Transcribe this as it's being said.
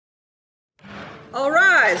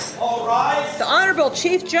rise. All rise. The Honorable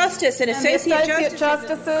Chief Justice and Associate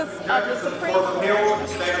Justices of the Supreme Court of the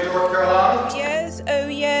state of North Carolina. Yes, oh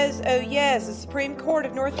yes, oh yes. The Supreme Court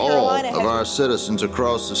of North Carolina All of our citizens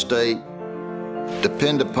across the state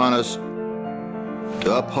depend upon us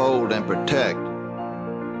to uphold and protect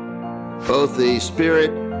both the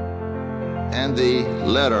spirit and the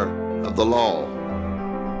letter of the law,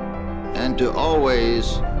 and to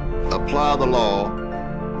always apply the law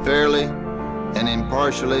fairly and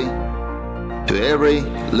impartially to every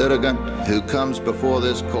litigant who comes before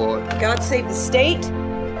this court. God save the state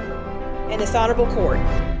and this honorable court.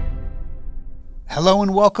 Hello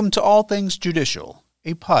and welcome to All Things Judicial,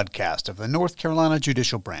 a podcast of the North Carolina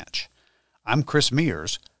Judicial Branch. I'm Chris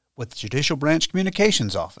Mears with the Judicial Branch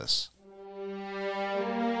Communications Office.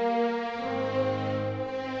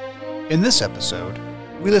 In this episode,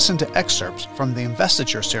 we listen to excerpts from the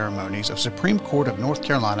investiture ceremonies of Supreme Court of North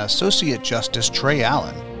Carolina Associate Justice Trey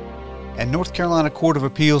Allen and North Carolina Court of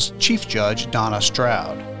Appeals Chief Judge Donna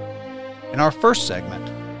Stroud. In our first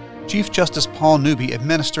segment, Chief Justice Paul Newby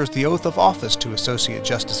administers the oath of office to Associate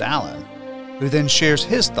Justice Allen, who then shares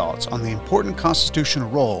his thoughts on the important constitutional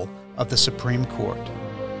role of the Supreme Court.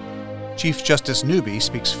 Chief Justice Newby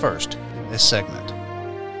speaks first in this segment.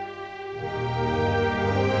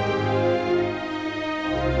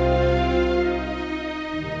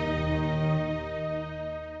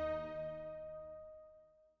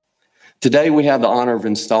 Today, we have the honor of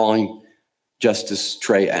installing Justice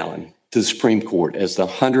Trey Allen to the Supreme Court as the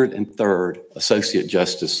 103rd Associate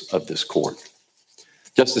Justice of this court.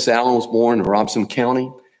 Justice Allen was born in Robson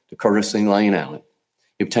County to Curtis and Elaine Allen.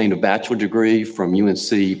 He obtained a bachelor's degree from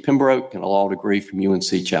UNC Pembroke and a law degree from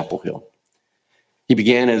UNC Chapel Hill. He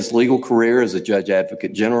began his legal career as a Judge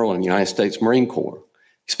Advocate General in the United States Marine Corps.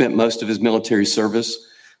 He spent most of his military service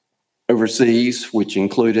overseas, which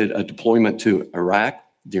included a deployment to Iraq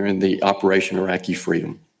during the Operation Iraqi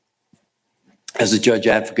Freedom. As a Judge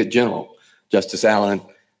Advocate General, Justice Allen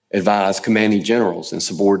advised commanding generals and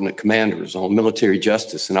subordinate commanders on military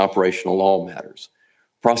justice and operational law matters,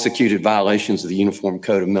 prosecuted violations of the Uniform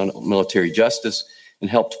Code of Military Justice, and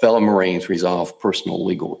helped fellow Marines resolve personal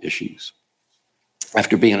legal issues.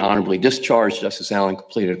 After being honorably discharged, Justice Allen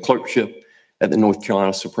completed a clerkship at the North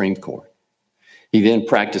Carolina Supreme Court. He then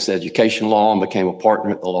practiced education law and became a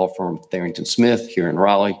partner at the law firm Tharrington Smith here in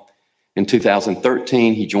Raleigh. In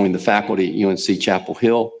 2013, he joined the faculty at UNC Chapel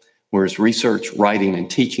Hill, where his research, writing,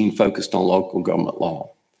 and teaching focused on local government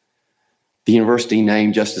law. The university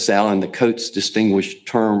named Justice Allen the Coates Distinguished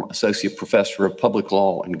Term Associate Professor of Public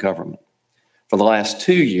Law and Government. For the last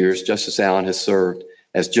 2 years, Justice Allen has served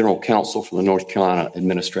as General Counsel for the North Carolina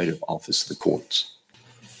Administrative Office of the Courts.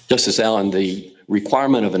 Justice Allen, the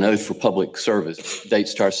requirement of an oath for public service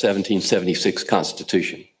dates to our 1776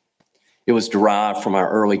 Constitution. It was derived from our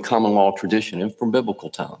early common law tradition and from biblical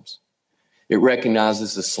times. It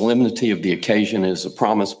recognizes the solemnity of the occasion as a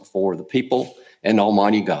promise before the people and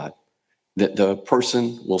Almighty God that the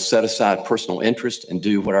person will set aside personal interest and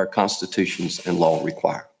do what our constitutions and law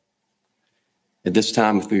require. At this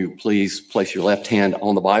time, if you please place your left hand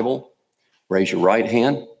on the Bible, raise your right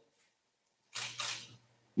hand.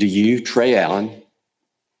 Do you, Trey Allen,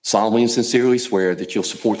 solemnly and sincerely swear that you'll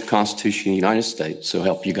support the Constitution of the United States, so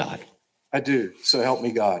help you God? I do, so help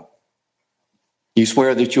me God. You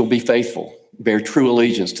swear that you'll be faithful, bear true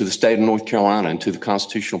allegiance to the state of North Carolina and to the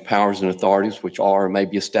constitutional powers and authorities which are or may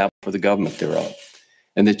be established for the government thereof,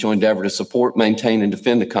 and that you'll endeavor to support, maintain, and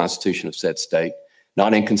defend the Constitution of said state,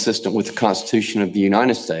 not inconsistent with the Constitution of the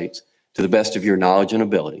United States, to the best of your knowledge and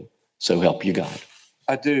ability, so help you God.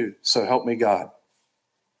 I do, so help me God.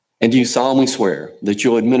 And do you solemnly swear that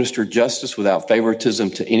you'll administer justice without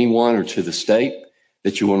favoritism to anyone or to the state,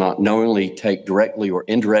 that you will not knowingly take directly or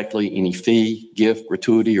indirectly any fee, gift,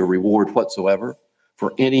 gratuity, or reward whatsoever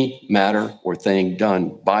for any matter or thing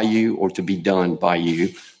done by you or to be done by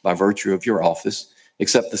you by virtue of your office,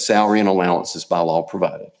 except the salary and allowances by law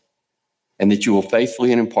provided, and that you will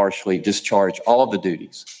faithfully and impartially discharge all of the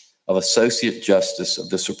duties of Associate Justice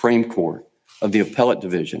of the Supreme Court of the Appellate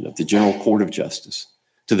Division of the General Court of Justice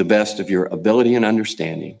to the best of your ability and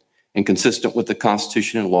understanding and consistent with the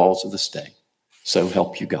Constitution and laws of the state. So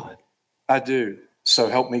help you God. I do, so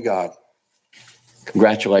help me God.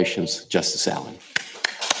 Congratulations, Justice Allen.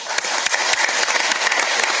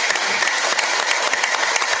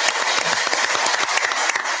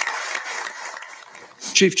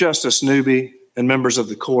 Chief Justice Newby and members of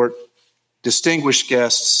the court, distinguished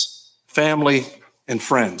guests, family, and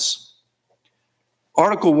friends.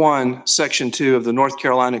 Article 1, Section 2 of the North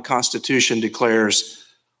Carolina Constitution declares,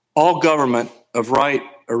 all government of right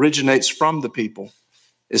originates from the people,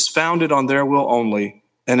 is founded on their will only,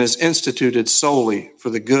 and is instituted solely for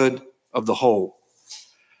the good of the whole.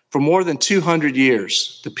 For more than 200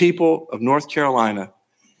 years, the people of North Carolina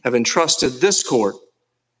have entrusted this court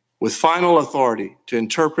with final authority to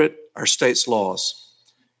interpret our state's laws.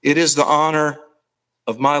 It is the honor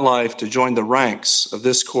of my life to join the ranks of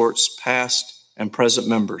this court's past and present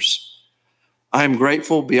members. I am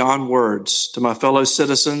grateful beyond words to my fellow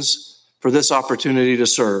citizens for this opportunity to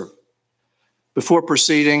serve. Before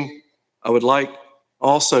proceeding, I would like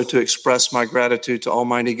also to express my gratitude to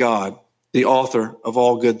Almighty God, the author of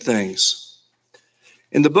all good things.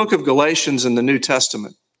 In the book of Galatians in the New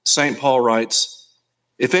Testament, St. Paul writes,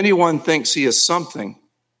 "If anyone thinks he is something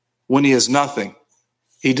when he is nothing,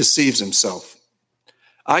 he deceives himself."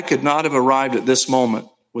 I could not have arrived at this moment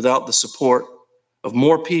without the support of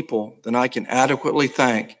more people than I can adequately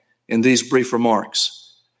thank in these brief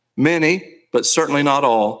remarks. Many, but certainly not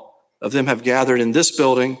all, of them have gathered in this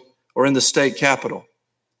building or in the state capitol.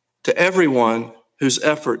 To everyone whose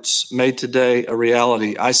efforts made today a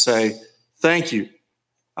reality, I say, thank you.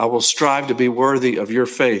 I will strive to be worthy of your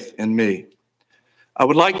faith in me. I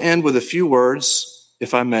would like to end with a few words,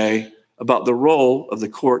 if I may, about the role of the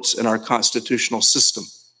courts in our constitutional system.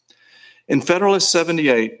 In Federalist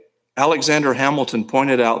 78, Alexander Hamilton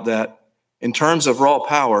pointed out that, in terms of raw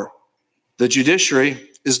power, the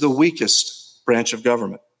judiciary is the weakest branch of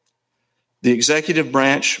government. The executive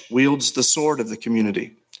branch wields the sword of the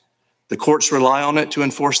community. The courts rely on it to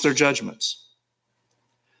enforce their judgments.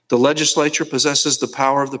 The legislature possesses the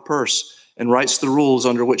power of the purse and writes the rules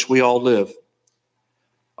under which we all live.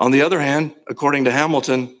 On the other hand, according to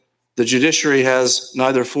Hamilton, the judiciary has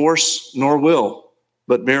neither force nor will,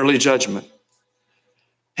 but merely judgment.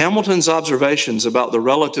 Hamilton's observations about the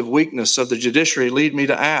relative weakness of the judiciary lead me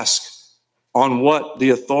to ask on what the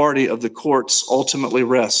authority of the courts ultimately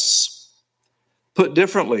rests. Put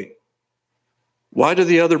differently, why do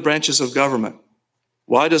the other branches of government,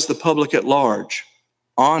 why does the public at large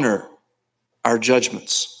honor our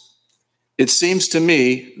judgments? It seems to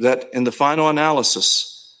me that in the final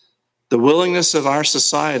analysis, the willingness of our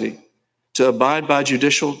society to abide by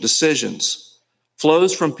judicial decisions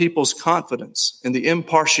flows from people's confidence in the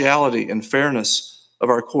impartiality and fairness of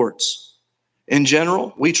our courts. In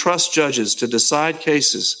general, we trust judges to decide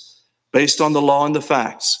cases based on the law and the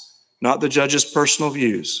facts, not the judge's personal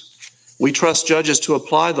views. We trust judges to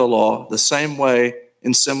apply the law the same way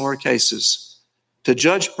in similar cases, to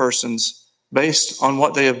judge persons based on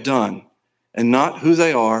what they have done and not who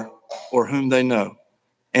they are or whom they know.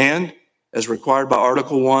 And, as required by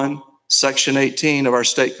Article 1, Section 18 of our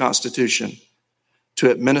state constitution, to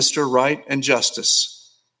administer right and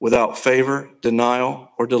justice without favor, denial,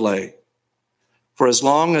 or delay. For as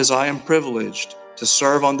long as I am privileged to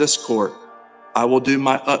serve on this court, I will do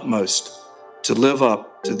my utmost to live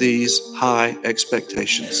up to these high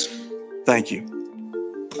expectations. Thank you.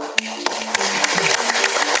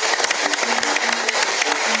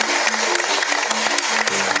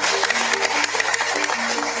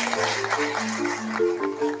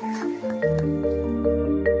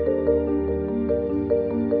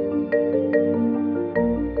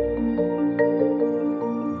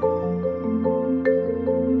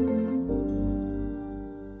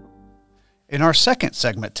 In our second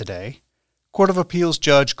segment today, Court of Appeals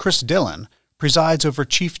Judge Chris Dillon presides over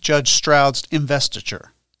Chief Judge Stroud's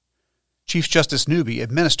investiture. Chief Justice Newby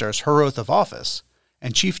administers her oath of office,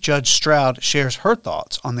 and Chief Judge Stroud shares her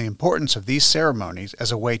thoughts on the importance of these ceremonies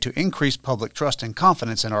as a way to increase public trust and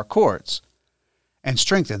confidence in our courts and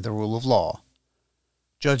strengthen the rule of law.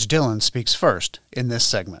 Judge Dillon speaks first in this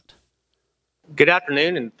segment. Good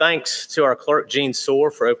afternoon, and thanks to our clerk, Gene Soar,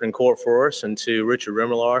 for opening court for us, and to Richard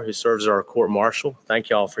Rimmelar, who serves as our court marshal. Thank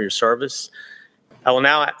you all for your service. I will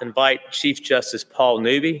now invite Chief Justice Paul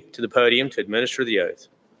Newby to the podium to administer the oath.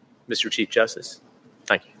 Mr. Chief Justice,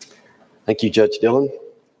 thank you. Thank you, Judge Dillon.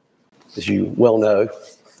 As you well know,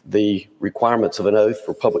 the requirements of an oath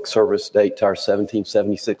for public service date to our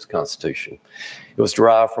 1776 Constitution. It was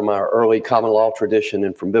derived from our early common law tradition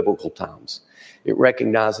and from biblical times. It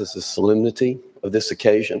recognizes the solemnity of this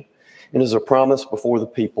occasion and is a promise before the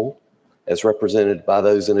people, as represented by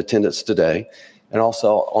those in attendance today, and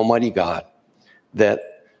also Almighty God,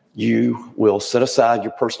 that you will set aside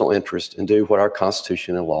your personal interest and do what our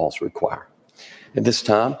Constitution and laws require. At this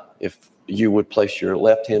time, if you would place your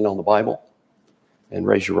left hand on the Bible and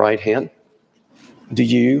raise your right hand. Do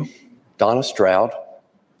you, Donna Stroud,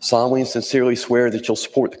 solemnly and sincerely swear that you'll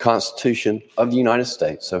support the Constitution of the United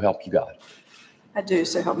States, so help you God? I do,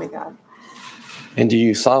 so help me God. And do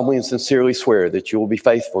you solemnly and sincerely swear that you will be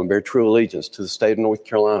faithful and bear true allegiance to the state of North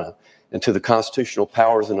Carolina and to the constitutional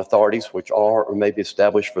powers and authorities which are or may be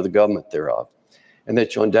established for the government thereof, and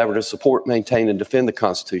that you'll endeavor to support, maintain, and defend the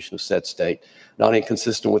Constitution of said state, not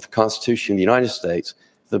inconsistent with the Constitution of the United States,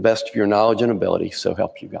 to the best of your knowledge and ability, so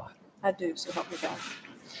help you God. I do, so help me God.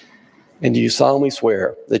 And do you solemnly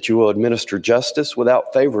swear that you will administer justice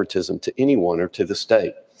without favoritism to anyone or to the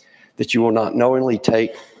state, that you will not knowingly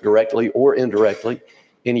take, directly or indirectly,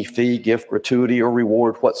 any fee, gift, gratuity, or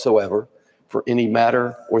reward whatsoever for any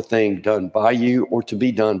matter or thing done by you or to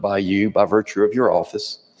be done by you by virtue of your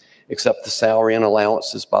office, except the salary and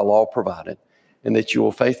allowances by law provided, and that you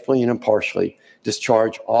will faithfully and impartially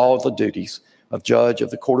discharge all the duties of judge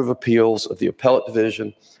of the Court of Appeals of the Appellate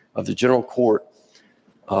Division of the General Court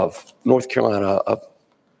of North Carolina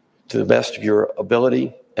to the best of your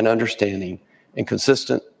ability and understanding and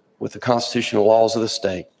consistent with the constitutional laws of the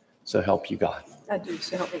state. So help you God. I do,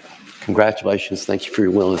 so help me God. Congratulations. Thank you for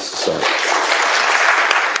your willingness to serve.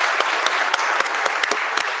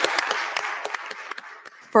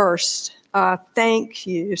 First, thank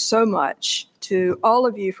you so much to all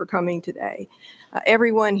of you for coming today.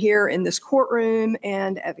 Everyone here in this courtroom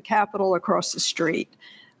and at the Capitol across the street.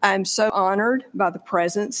 I'm so honored by the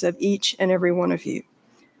presence of each and every one of you.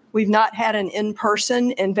 We've not had an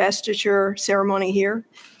in-person investiture ceremony here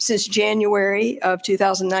since January of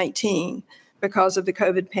 2019 because of the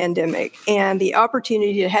COVID pandemic. And the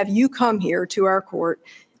opportunity to have you come here to our court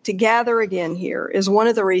to gather again here is one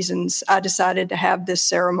of the reasons I decided to have this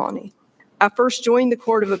ceremony. I first joined the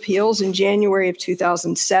Court of Appeals in January of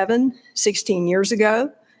 2007, 16 years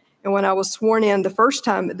ago. And when I was sworn in the first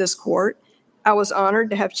time at this court, I was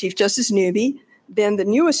honored to have Chief Justice Newby, then the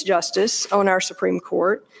newest justice on our Supreme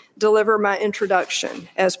Court, deliver my introduction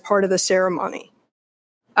as part of the ceremony.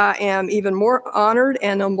 I am even more honored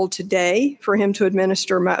and humbled today for him to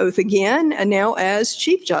administer my oath again, and now as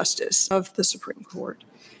Chief Justice of the Supreme Court.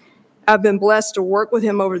 I've been blessed to work with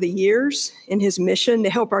him over the years in his mission to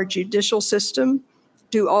help our judicial system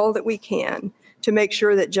do all that we can to make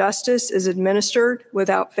sure that justice is administered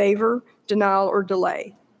without favor, denial, or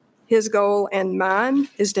delay. His goal and mine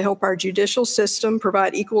is to help our judicial system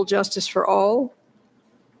provide equal justice for all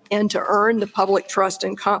and to earn the public trust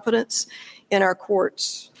and confidence in our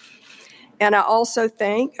courts. And I also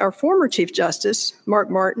thank our former Chief Justice, Mark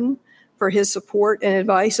Martin, for his support and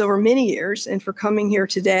advice over many years and for coming here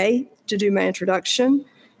today to do my introduction.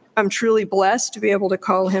 I'm truly blessed to be able to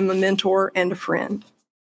call him a mentor and a friend.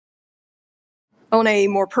 On a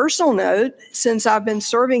more personal note, since I've been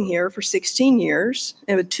serving here for 16 years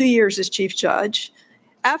and with 2 years as Chief Judge,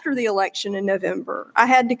 after the election in November, I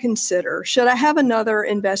had to consider, should I have another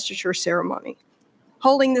investiture ceremony?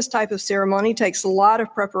 Holding this type of ceremony takes a lot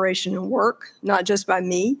of preparation and work, not just by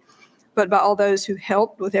me, but by all those who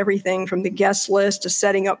helped with everything from the guest list to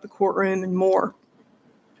setting up the courtroom and more.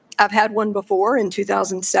 I've had one before in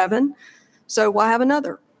 2007, so why have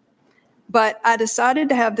another? But I decided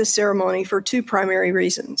to have this ceremony for two primary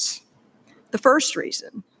reasons. The first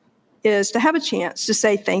reason is to have a chance to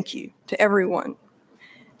say thank you to everyone.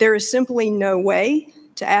 There is simply no way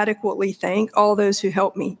to adequately thank all those who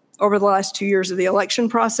helped me over the last 2 years of the election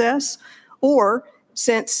process or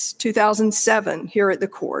since 2007 here at the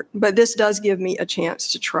court, but this does give me a chance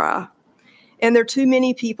to try. And there are too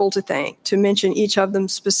many people to thank to mention each of them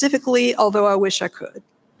specifically, although I wish I could.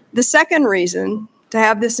 The second reason to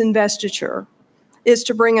have this investiture is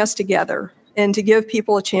to bring us together and to give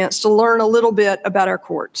people a chance to learn a little bit about our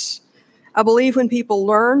courts. I believe when people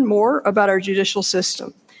learn more about our judicial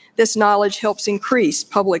system, this knowledge helps increase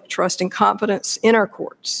public trust and confidence in our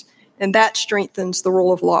courts, and that strengthens the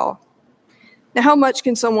rule of law. Now, how much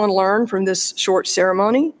can someone learn from this short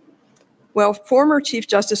ceremony? Well, former Chief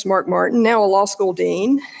Justice Mark Martin, now a law school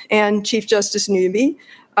dean, and Chief Justice Newby,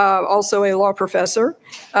 also a law professor,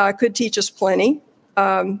 could teach us plenty.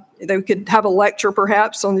 They could have a lecture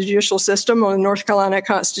perhaps on the judicial system on the North Carolina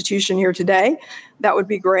Constitution here today. That would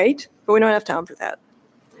be great, but we don't have time for that.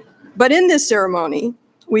 But in this ceremony,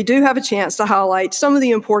 we do have a chance to highlight some of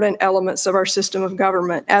the important elements of our system of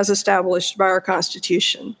government as established by our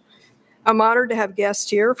Constitution. I'm honored to have guests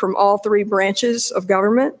here from all three branches of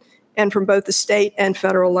government and from both the state and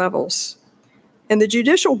federal levels. And the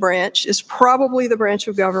judicial branch is probably the branch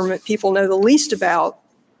of government people know the least about,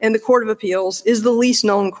 and the Court of Appeals is the least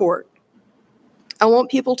known court. I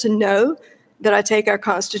want people to know that I take our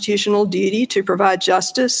constitutional duty to provide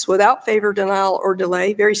justice without favor, denial, or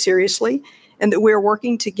delay very seriously, and that we are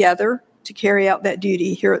working together to carry out that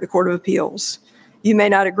duty here at the Court of Appeals. You may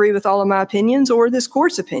not agree with all of my opinions or this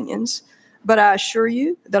court's opinions, but I assure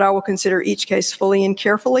you that I will consider each case fully and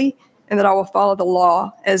carefully, and that I will follow the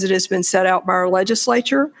law as it has been set out by our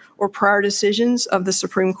legislature or prior decisions of the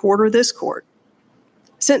Supreme Court or this court.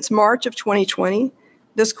 Since March of 2020,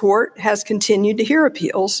 This court has continued to hear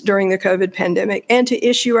appeals during the COVID pandemic and to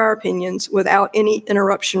issue our opinions without any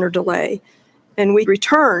interruption or delay. And we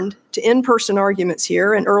returned to in-person arguments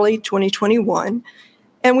here in early 2021,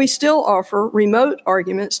 and we still offer remote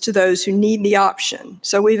arguments to those who need the option.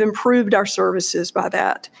 So we've improved our services by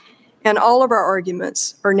that. And all of our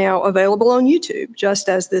arguments are now available on YouTube, just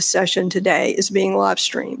as this session today is being live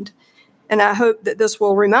streamed. And I hope that this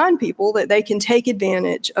will remind people that they can take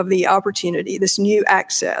advantage of the opportunity, this new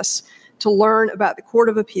access, to learn about the Court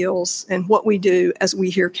of Appeals and what we do as we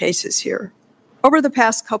hear cases here. Over the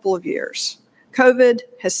past couple of years, COVID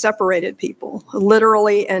has separated people,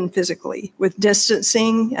 literally and physically, with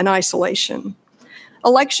distancing and isolation.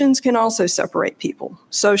 Elections can also separate people,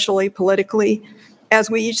 socially, politically, as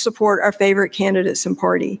we each support our favorite candidates and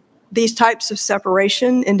party. These types of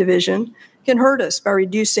separation and division can hurt us by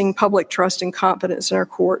reducing public trust and confidence in our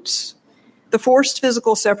courts. The forced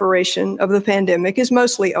physical separation of the pandemic is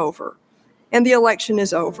mostly over, and the election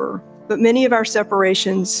is over, but many of our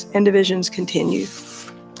separations and divisions continue.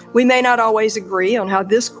 We may not always agree on how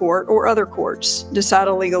this court or other courts decide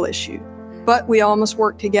a legal issue, but we all must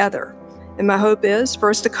work together. And my hope is for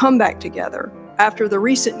us to come back together after the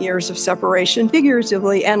recent years of separation,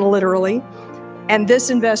 figuratively and literally. And this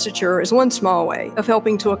investiture is one small way of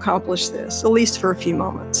helping to accomplish this, at least for a few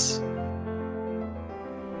moments.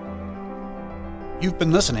 You've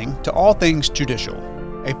been listening to All Things Judicial,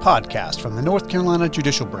 a podcast from the North Carolina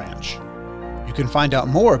Judicial Branch. You can find out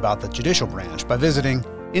more about the Judicial Branch by visiting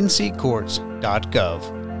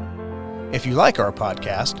nccourts.gov. If you like our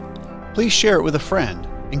podcast, please share it with a friend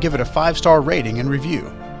and give it a 5-star rating and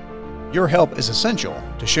review. Your help is essential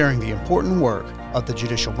to sharing the important work of the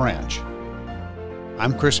Judicial Branch.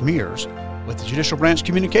 I'm Chris Mears with the Judicial Branch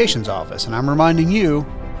Communications Office, and I'm reminding you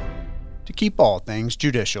to keep all things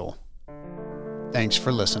judicial. Thanks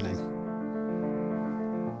for listening.